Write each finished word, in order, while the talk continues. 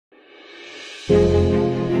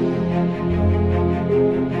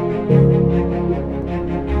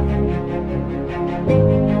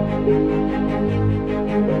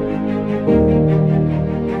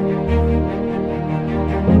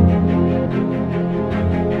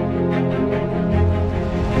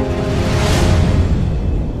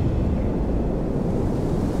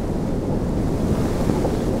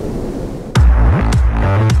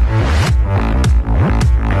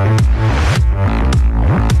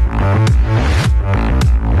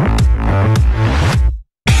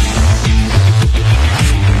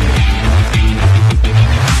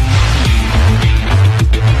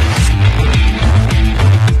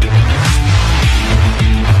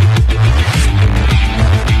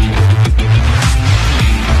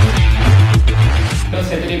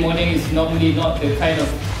normally not the kind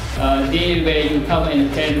of day where you come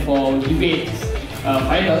and attend for debates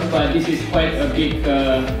finals, but this is quite a big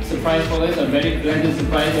surprise for us, a very pleasant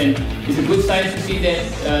surprise, and it's a good sign to see that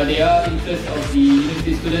there are interest of the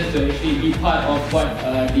university students to actually be part of what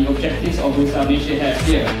the objectives of Bursa Malaysia have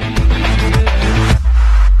here.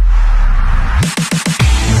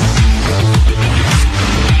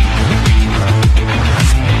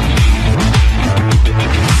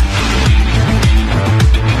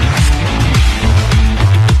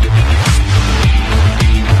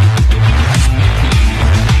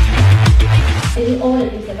 All the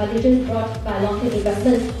disadvantages brought by long-term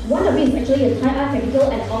investment. One of it is actually a tie-up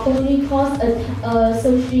capital and opportunity cost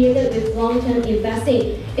associated with long-term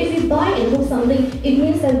investing. If we buy and hold something, it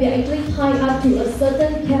means that we are actually tied up to a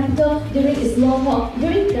certain capital during its long haul.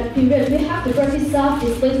 During that period, we have to practice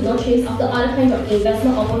self-discipline to not chase after other kinds of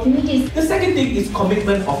investment opportunities. The second thing is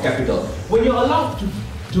commitment of capital. When you're allowed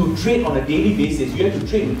to trade on a daily basis, you have to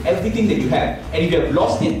trade with everything that you have. And if you have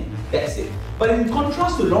lost it, that's it. But in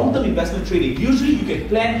contrast to long-term investment trading, usually you can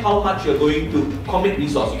plan how much you're going to commit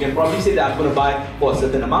resource. You can probably say that I'm going to buy for a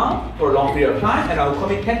certain amount, for a long period of time, and I'll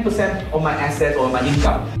commit 10% of my assets or my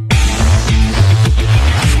income.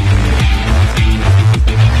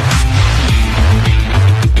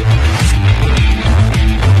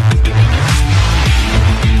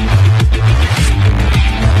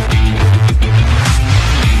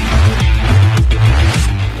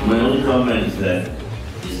 My only comment is that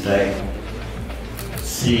it's like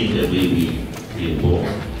seeing the baby being born,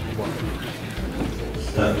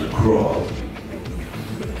 start to crawl,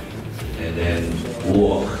 and then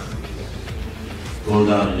walk, roll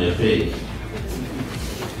down in their face,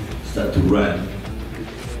 start to run,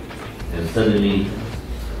 and suddenly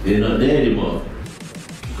they're not there anymore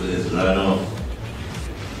because it's run off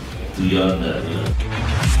to yonder, you know.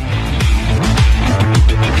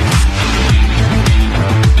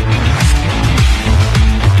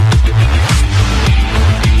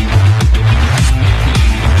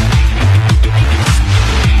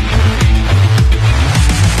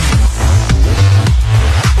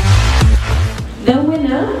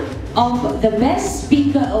 Of the Best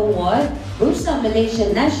Speaker Award, Bursa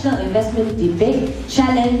Malaysia National Investment Debate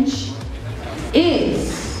Challenge is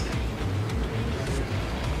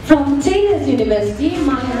from Taylor's University,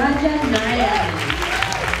 Maharaja Narayan.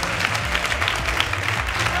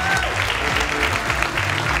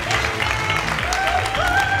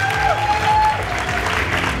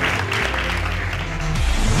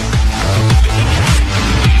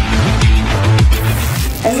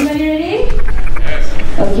 Everybody ready?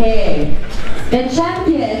 Okay, the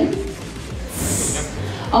champion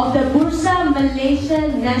of the Bursa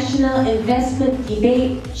Malaysia National Investment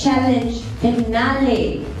Debate Challenge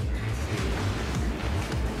Finale.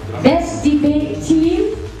 Best Debate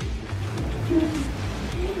Team.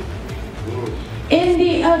 In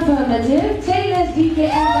the affirmative, Taylor's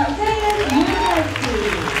DKL from Taylor's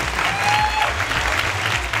University.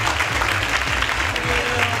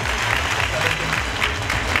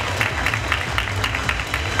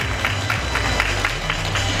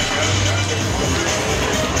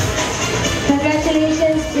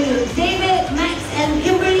 Congratulations to David, Max and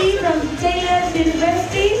Kimberly from Taylor's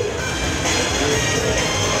University.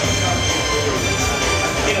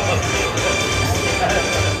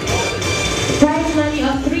 Prize money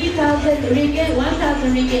of 3,000 ringgit,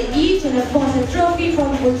 1,000 ringgit each, and of course a trophy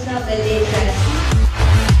from Bursa Malaysia.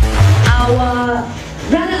 Our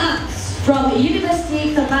runner-ups from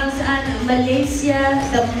University Kebangsaan Malaysia,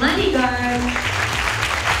 the Money Guard.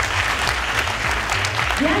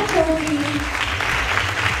 Their trophy,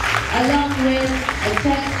 along with a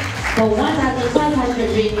check for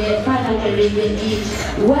 1,500 ringgit, 500 ringgit each.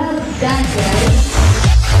 Well done, guys.